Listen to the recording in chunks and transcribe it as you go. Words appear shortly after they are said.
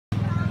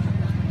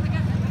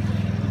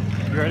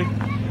You ready?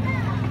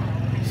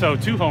 So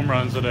 2 home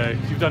runs today.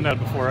 You've done that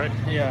before, right?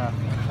 Yeah,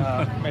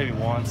 maybe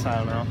once, I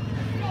don't know.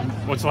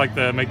 What's it like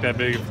to make that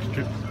big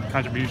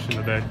contribution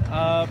today?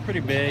 Pretty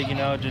big, you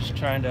know, just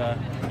trying to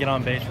get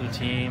on base for the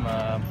team,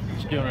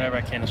 just doing whatever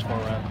I can to score a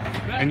run.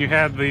 And you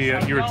had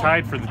you were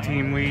tied for the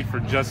team lead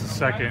for just a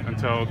second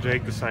until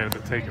Jake decided to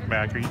take it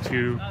back. Are you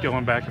two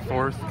going back and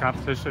forth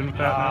competition with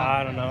that now?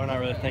 I don't know, we're not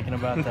really thinking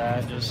about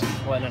that, just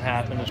letting it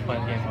happen, just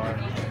playing the game hard.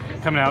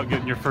 Coming out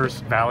getting your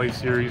first Valley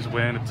Series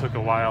win, it took a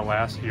while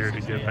last year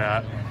to get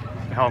that.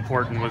 How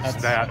important was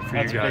that for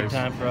you guys? That's a big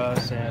time for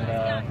us,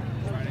 and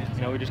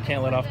you know, we just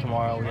can't let off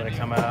tomorrow. We got to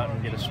come out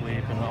and get a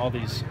sweep, and all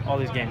these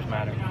games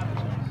matter.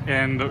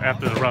 And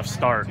after the rough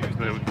start,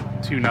 the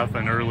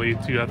 2-0 early,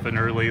 2-0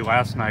 early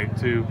last night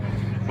too.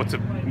 What's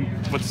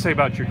to say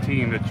about your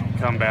team that you can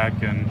come back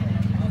and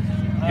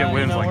get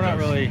wins like we're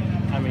this?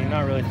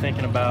 not really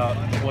thinking about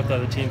what the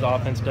other team's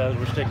offense does.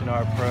 We're sticking to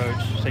our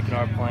approach, sticking to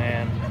our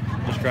plan,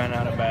 just grinding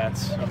out at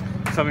bats.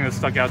 Something that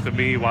stuck out to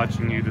me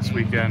watching you this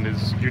weekend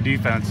is your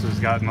defense has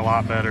gotten a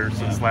lot better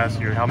since last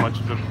year. How much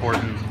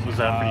important was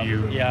that for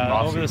you?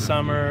 Yeah, over the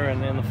summer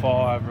and in the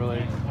fall, I've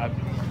really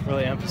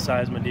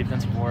emphasized my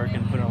defensive work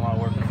and put in a lot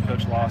of work with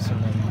Coach Lawson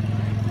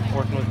and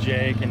working with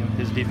Jake, and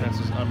his defense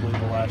was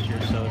unbelievable last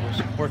year. So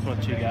just working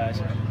with 2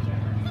 guys.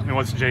 And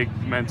what's Jake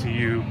meant to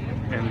you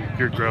and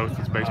your growth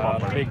as a baseball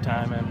player? Big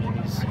time. I mean,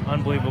 he's an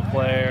unbelievable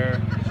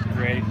player,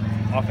 great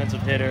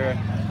offensive hitter.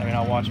 I mean,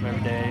 I watch him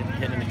every day,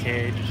 hitting in the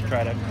cage, just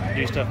try to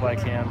do stuff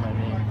like him. I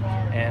mean,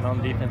 and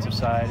on the defensive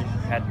side,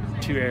 had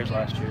 2 errors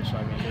last year, so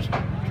I mean, just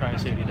trying to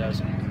see what he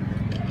does.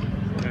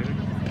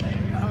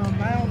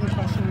 My only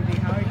question would be,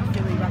 how are you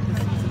feeling about the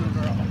season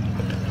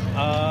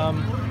overall?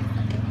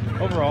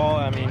 Overall,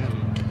 I mean,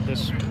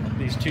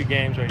 these 2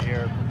 games right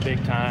here are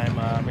big time.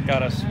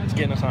 It's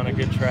getting us on a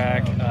good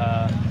track.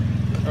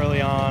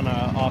 Early on,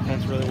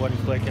 offense really wasn't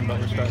clicking, but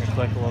we're starting to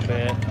click a little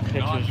bit.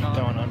 Pitchers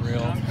throwing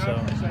unreal, so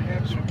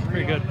it's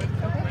pretty good.